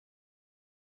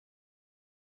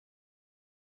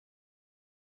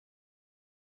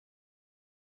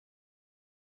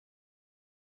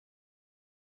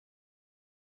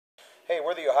Hey,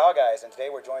 we're the Ohio guys, and today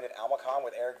we're joined at AlmaCon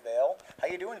with Eric Vale. How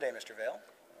you doing today, Mr. Vale?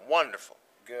 Wonderful.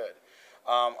 Good.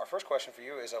 Our first question for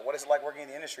you is, what is it like working in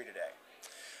the industry today?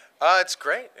 It's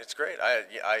great. It's great.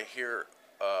 I hear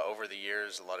over the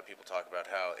years a lot of people talk about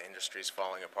how the industry's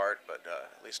falling apart, but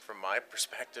at least from my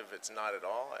perspective, it's not at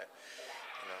all.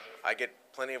 I get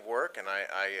plenty of work, and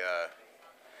I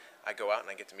go out and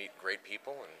I get to meet great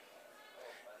people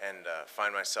and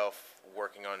find myself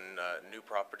working on new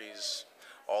properties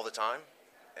all the time,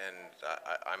 and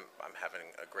I'm having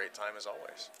a great time as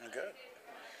always. Good.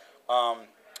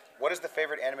 What is the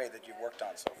favorite anime that you've worked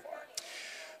on so far?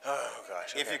 Oh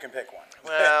gosh! If you can pick one.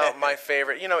 Well, my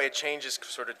favorite, it changes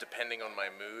sort of depending on my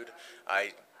mood.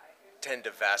 I tend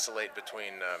to vacillate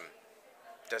between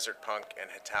Desert Punk and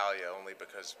Hetalia only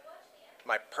because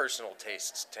my personal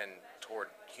tastes tend toward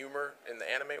humor in the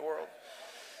anime world.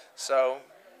 So,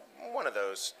 one of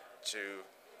those two.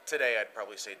 Today, I'd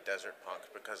probably say Desert Punk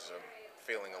because I'm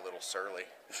feeling a little surly.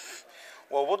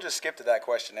 Well, we'll just skip to that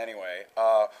question anyway.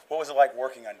 What was it like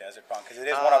working on Desert Punk? Because it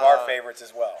is one of our favorites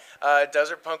as well.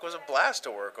 Desert Punk was a blast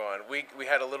to work on. We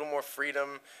had a little more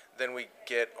freedom than we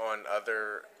get on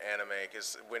other anime,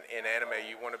 because in anime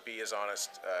you want to be as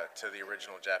honest to the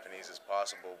original Japanese as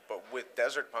possible. But with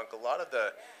Desert Punk, a lot of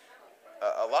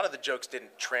the jokes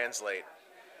didn't translate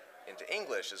into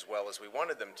English as well as we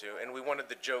wanted them to, and we wanted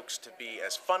the jokes to be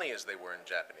as funny as they were in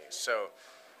Japanese. So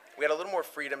we had a little more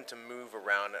freedom to move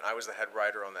around, and I was the head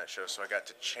writer on that show, so I got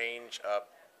to change up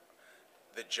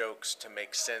the jokes to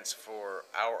make sense for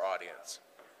our audience.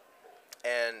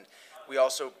 And we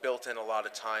also built in a lot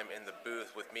of time in the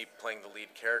booth with me playing the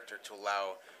lead character to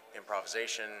allow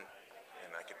improvisation,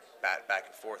 and I could bat back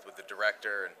and forth with the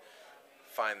director and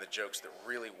find the jokes that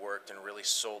really worked and really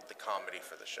sold the comedy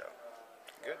for the show.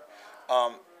 Good.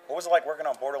 What was it like working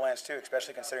on Borderlands 2,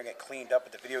 especially considering it cleaned up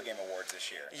at the Video Game Awards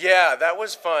this year? Yeah, that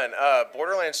was fun.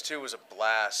 Borderlands 2 was a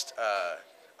blast. I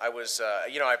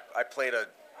played a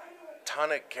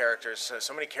ton of characters,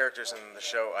 so many characters in the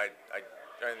show.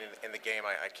 In the game,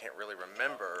 I can't really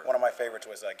remember. One of my favorites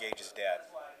was Gage's dad.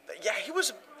 Yeah, he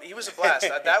was a blast.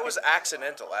 That was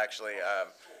accidental, actually,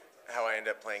 how I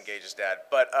ended up playing Gage's dad.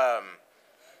 But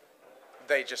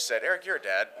they just said, "Eric, you're a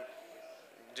dad.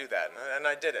 Do that," and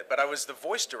I did it. But I was the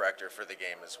voice director for the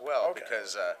game as well,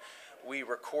 because we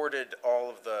recorded all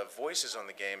of the voices on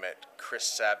the game at Chris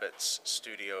Sabat's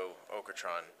studio,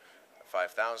 Okratron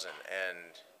 5000,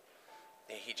 and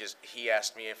he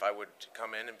asked me if I would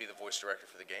come in and be the voice director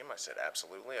for the game. I said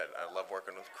absolutely. I love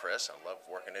working with Chris. I love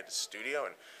working at his studio,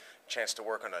 and chance to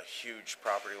work on a huge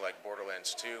property like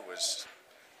Borderlands 2 was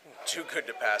too good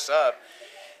to pass up.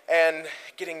 And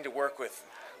getting to work with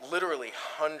literally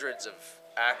hundreds of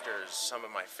actors, some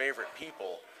of my favorite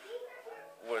people,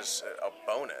 was a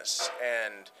bonus.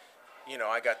 And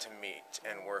I got to meet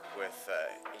and work with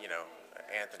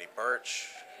Anthony Birch,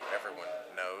 who everyone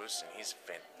knows, and he's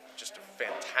just a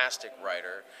fantastic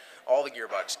writer. All the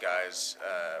Gearbox guys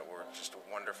were just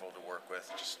wonderful to work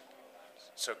with, just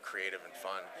so creative and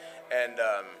fun. And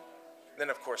then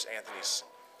of course Anthony's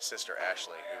sister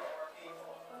Ashley,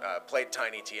 who played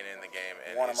Tiny Tina in the game,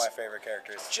 and one of my favorite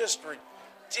characters. Just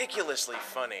ridiculously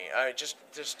funny. It's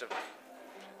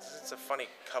a funny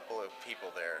couple of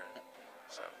people there.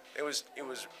 So it was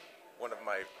one of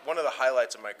the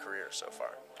highlights of my career so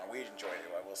far. We enjoyed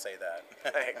it. I will say that.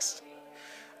 Thanks.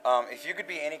 If you could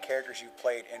be any characters you've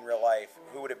played in real life,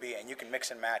 who would it be? And you can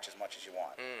mix and match as much as you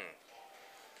want.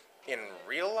 In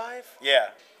real life?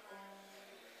 Yeah.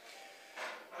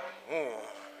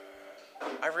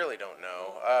 I really don't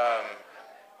know.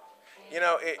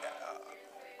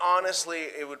 Honestly,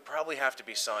 it would probably have to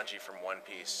be Sanji from One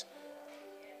Piece,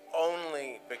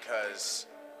 only because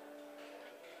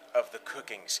of the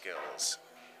cooking skills.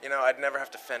 I'd never have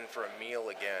to fend for a meal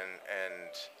again,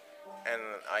 and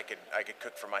I could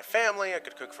cook for my family, I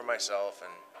could cook for myself,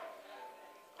 and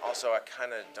also I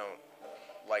kind of don't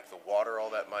like the water all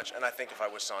that much, and I think if I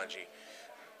was Sanji,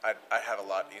 I'd have a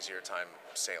lot easier time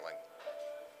sailing.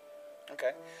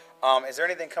 Okay. Is there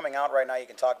anything coming out right now you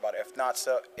can talk about? If not,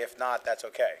 that's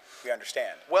okay. We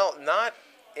understand. Well, not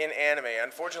in anime.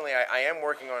 Unfortunately, I am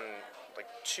working on like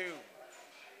 2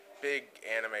 big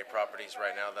anime properties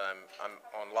right now that I'm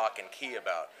on lock and key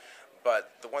about.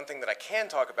 But the one thing that I can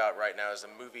talk about right now is a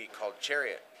movie called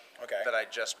Chariot that I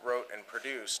just wrote and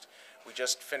produced. We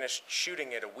just finished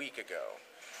shooting it a week ago.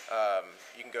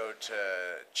 You can go to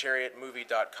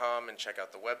chariotmovie.com and check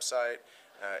out the website.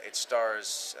 It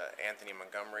stars Anthony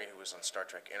Montgomery, who was on Star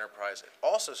Trek Enterprise. It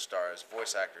also stars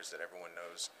voice actors that everyone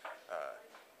knows,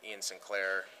 Ian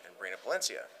Sinclair and Brina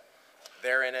Palencia.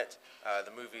 They're in it. The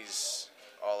movie's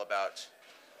all about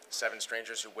 7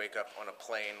 strangers who wake up on a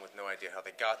plane with no idea how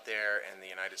they got there, and the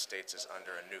United States is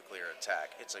under a nuclear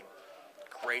attack. It's a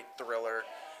great thriller,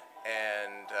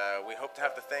 and we hope to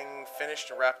have the thing finished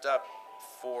and wrapped up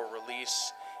for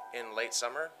release in late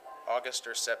summer, August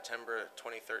or September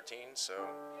 2013. So,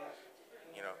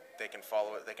 you know, they can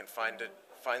follow it. They can find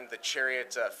the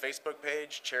Chariot Facebook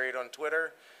page, Chariot on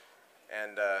Twitter,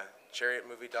 and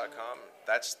chariotmovie.com.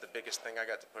 That's the biggest thing I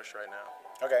got to push right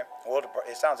now. Okay. Well,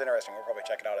 it sounds interesting. We'll probably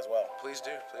check it out as well. Please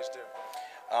do. Please do.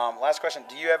 Last question.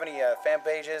 Do you have any fan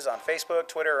pages on Facebook,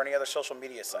 Twitter, or any other social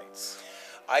media sites?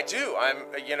 I do. I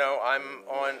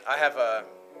have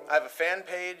a fan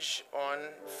page on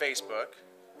Facebook,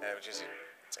 which is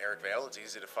it's Eric Vale. It's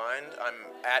easy to find. I'm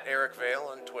at Eric Vale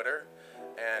on Twitter,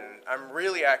 and I'm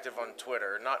really active on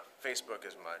Twitter, not Facebook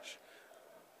as much.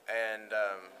 And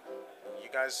you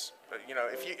guys, you know,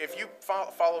 if you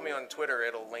follow me on Twitter,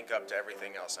 it'll link up to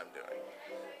everything else I'm doing.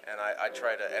 And I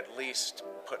try to at least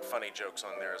put funny jokes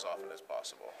on there as often as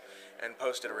possible. And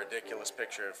posted a ridiculous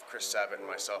picture of Chris Sabat and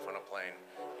myself on a plane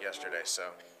yesterday. So,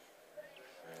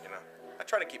 you know, I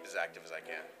try to keep as active as I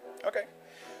can. Okay.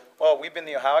 Well, we've been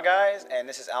the Ohio Guys, and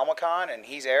this is Almacon, and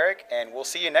he's Eric, and we'll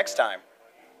see you next time.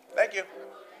 Thank you.